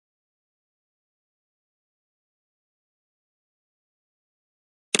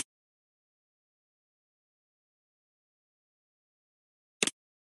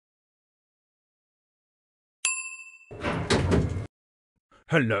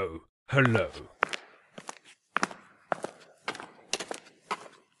Hello, hello.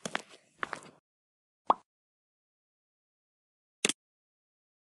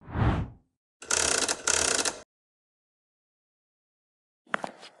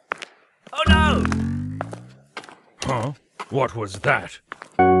 Oh no! Huh? What was that?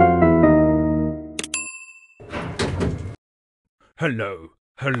 Hello,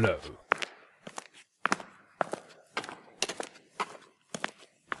 hello.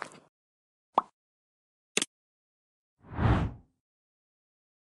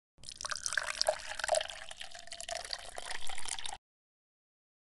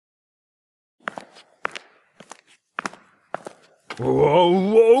 Whoa,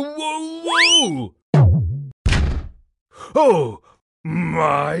 whoa, whoa, whoa! Oh,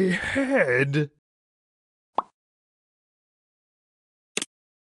 my head!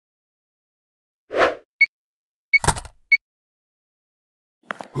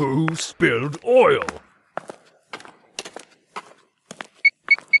 Who spilled oil?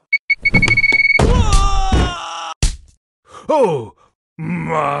 Oh,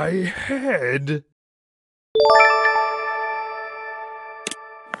 my head!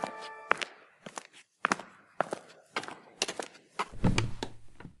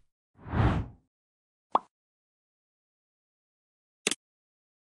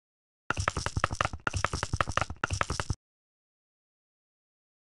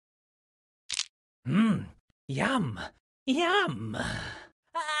 Yum! Yum!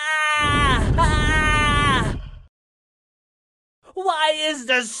 Ah! Ah! Why is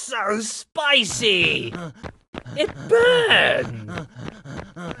this so spicy? It burns!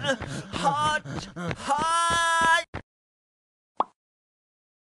 Hot! Hot!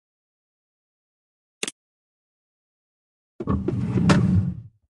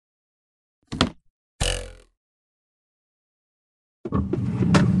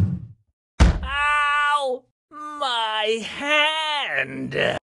 Ow! My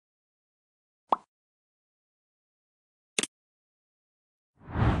hand!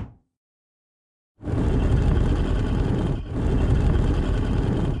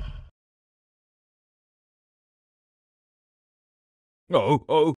 Oh,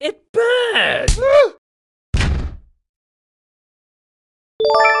 oh. It burns!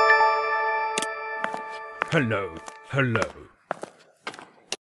 Hello, hello.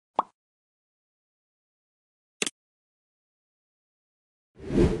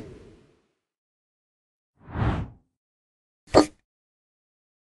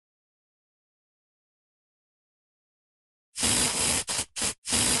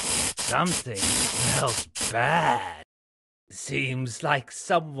 Something smells bad. Seems like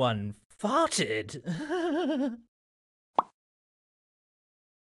someone farted.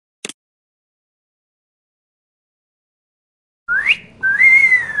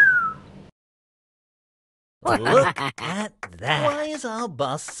 Look at that. Why is our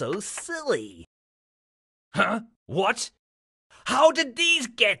bus so silly? Huh? What? How did these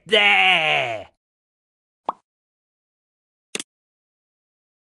get there?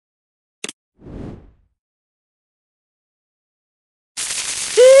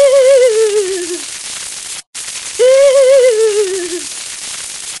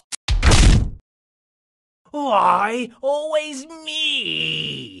 Why always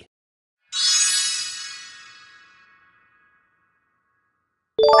me?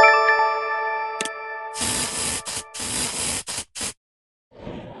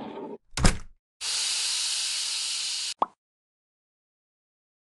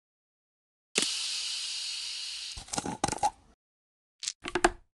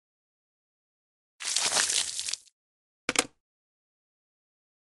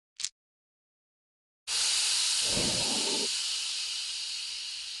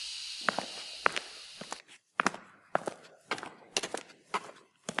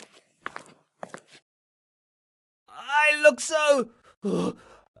 I look so...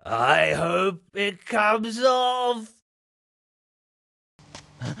 I hope it comes off.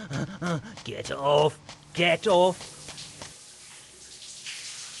 Get off. Get off.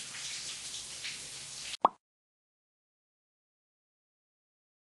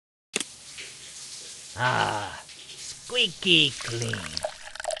 Ah, squeaky clean.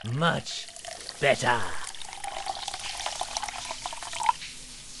 Much better.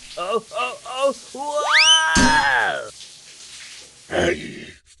 Oh, oh, oh, whoa!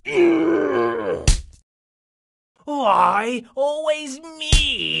 Why always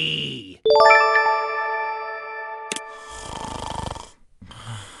me?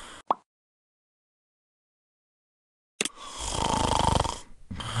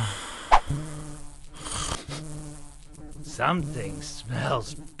 Something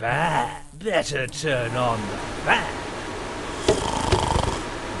smells bad. Better turn on the fan.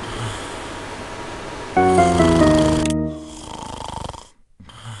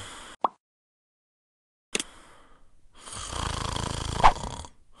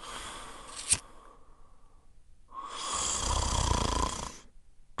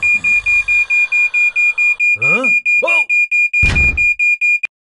 Huh? Oh!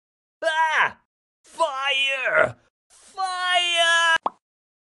 Ah! Fire! Fire!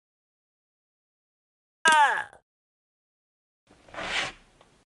 Ah!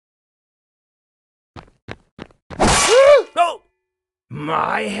 Oh!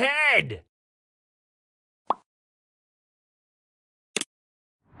 My head!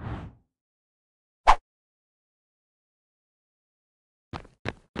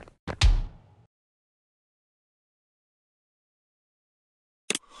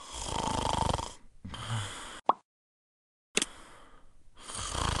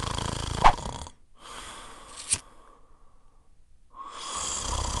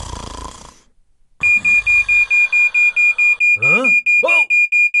 Huh? Oh!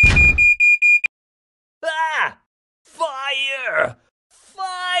 Ah! Fire!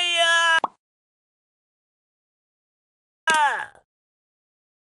 Fire! Ah!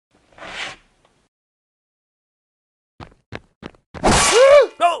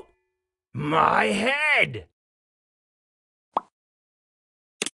 Oh! My head!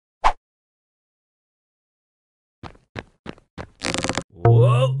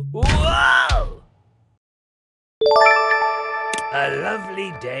 Whoa! Whoa! A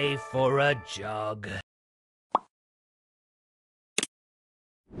lovely day for a jog.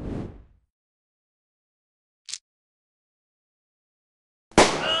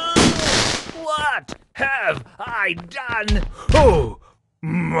 What have I done? Oh,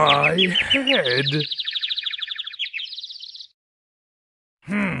 my head.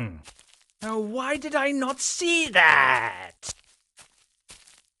 Why did I not see that?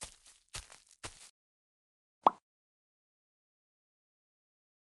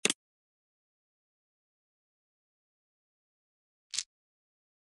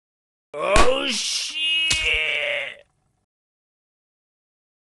 Oh, shit!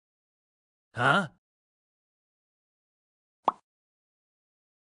 Huh?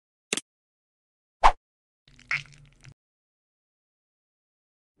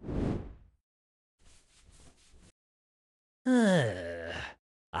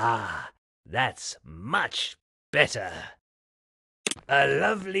 That's much better. A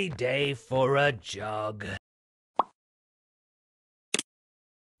lovely day for a jog.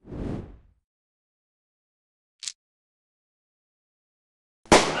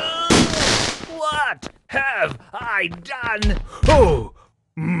 What have I done? Oh,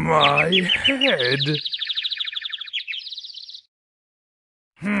 my head.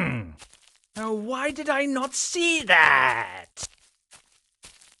 Why did I not see that?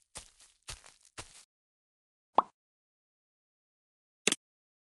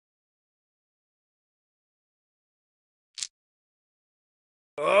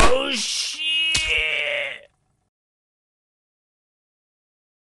 Oh, shit!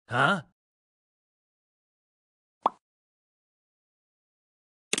 Huh?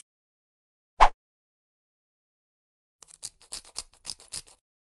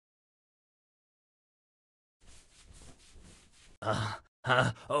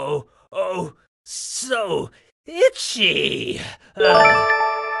 Oh, so itchy.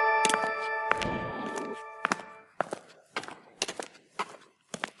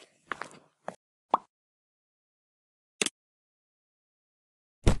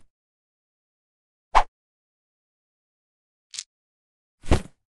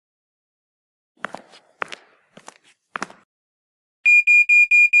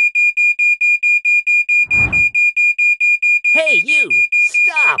 Hey, you!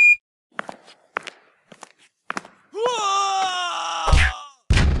 Stop!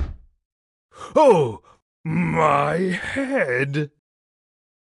 Oh, my head.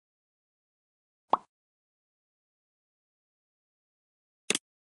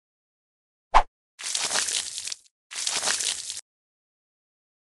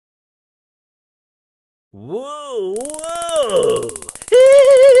 Whoa, whoa!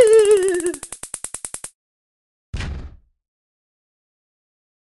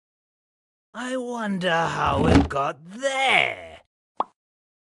 I wonder how it got there.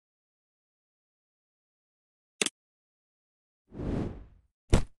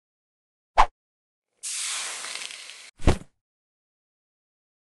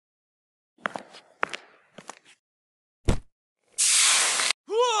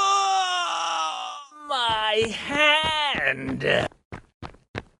 My my hand!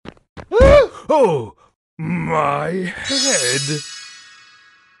 Oh, my head!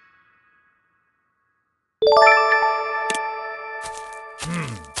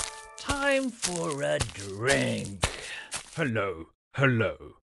 Time for a drink. Hello,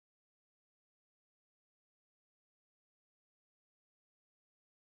 hello.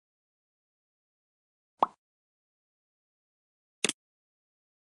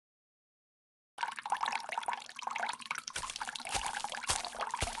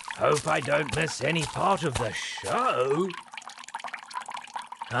 Hope I don't miss any part of the show.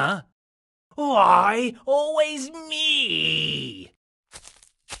 Huh? Why always me?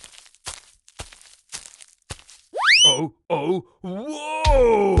 Oh,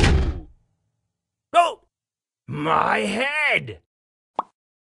 whoa! Oh! My head!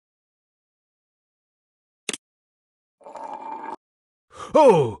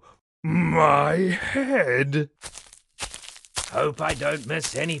 Oh, my head! Hope I don't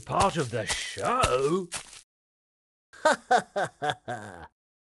miss any part of the show.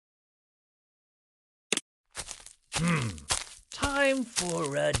 Time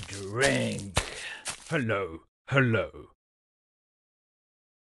for a drink. Hello, hello.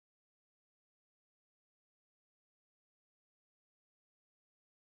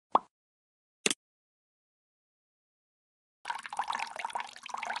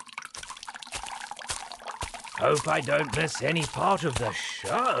 Hope I don't miss any part of the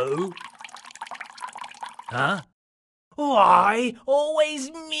show. Huh? Why always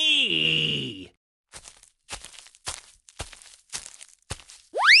me?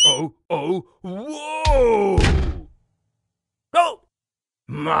 Oh, whoa! Oh!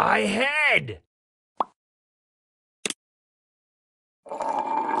 My head!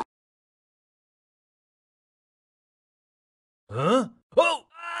 Huh? Oh!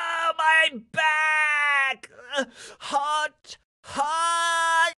 Ah, my back! Hot!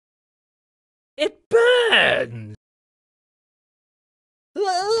 Hot! It burns!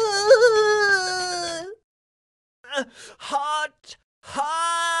 Hot!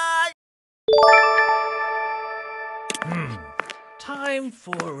 Hot! Time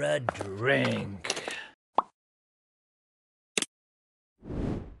for a drink.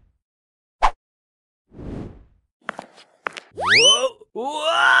 Whoa!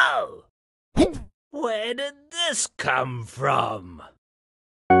 Whoa! Where did this come from?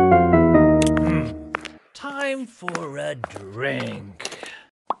 Time for a drink.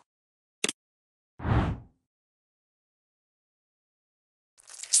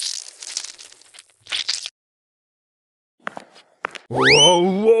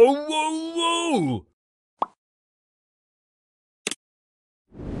 Whoa! Whoa!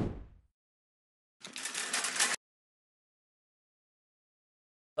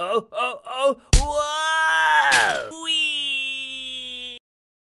 Whee!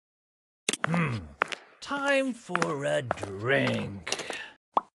 Time for a drink.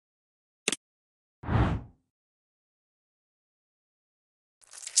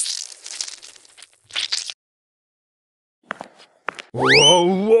 Whoa!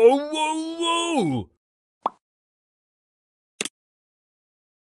 Whoa!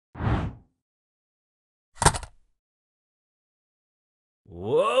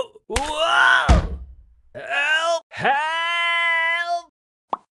 Whoa! Help! Help!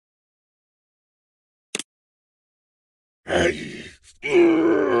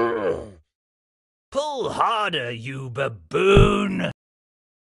 Pull harder, you baboon!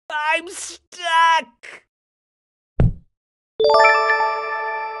 I'm stuck!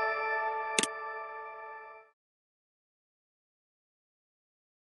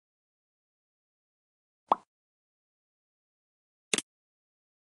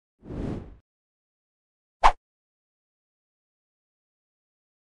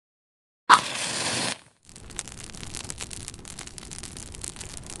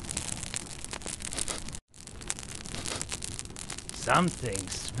 Something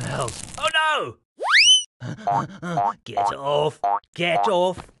smells. Oh no! Get off! Get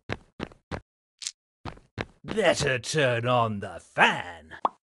off! Better turn on the fan.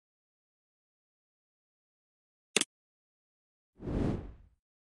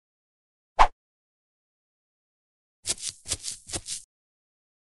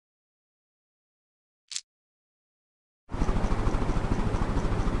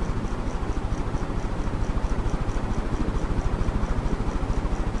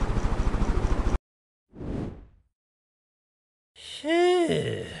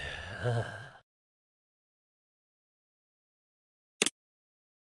 Phew.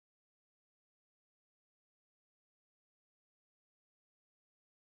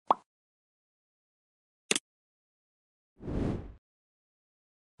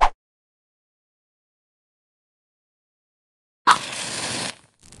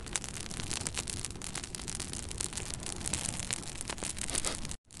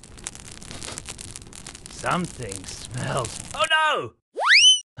 Something smells. Oh no!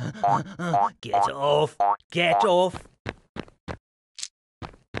 Get off! Get off!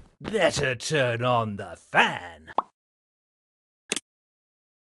 Better turn on the fan.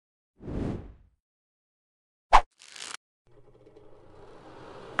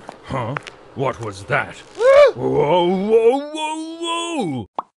 Huh? What was that? Whoa, whoa, whoa, whoa!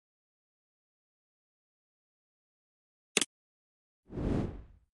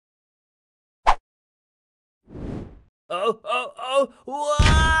 Oh, oh, oh!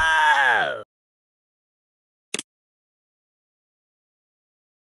 Whoa!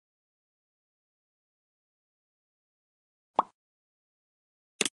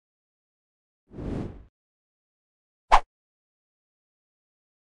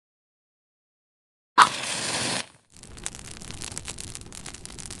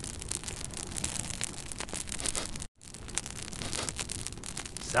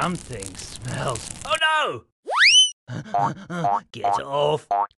 Something smells. Oh no! Get off!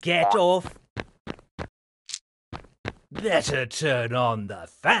 Get off! Better turn on the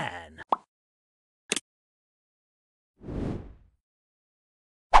fan.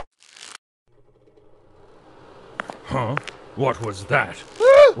 Huh? What was that?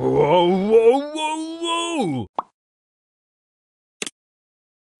 Whoa, whoa, whoa, whoa!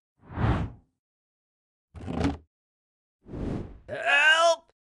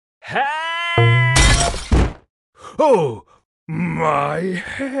 Help! Help! Oh, my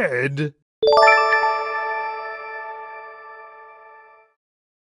head!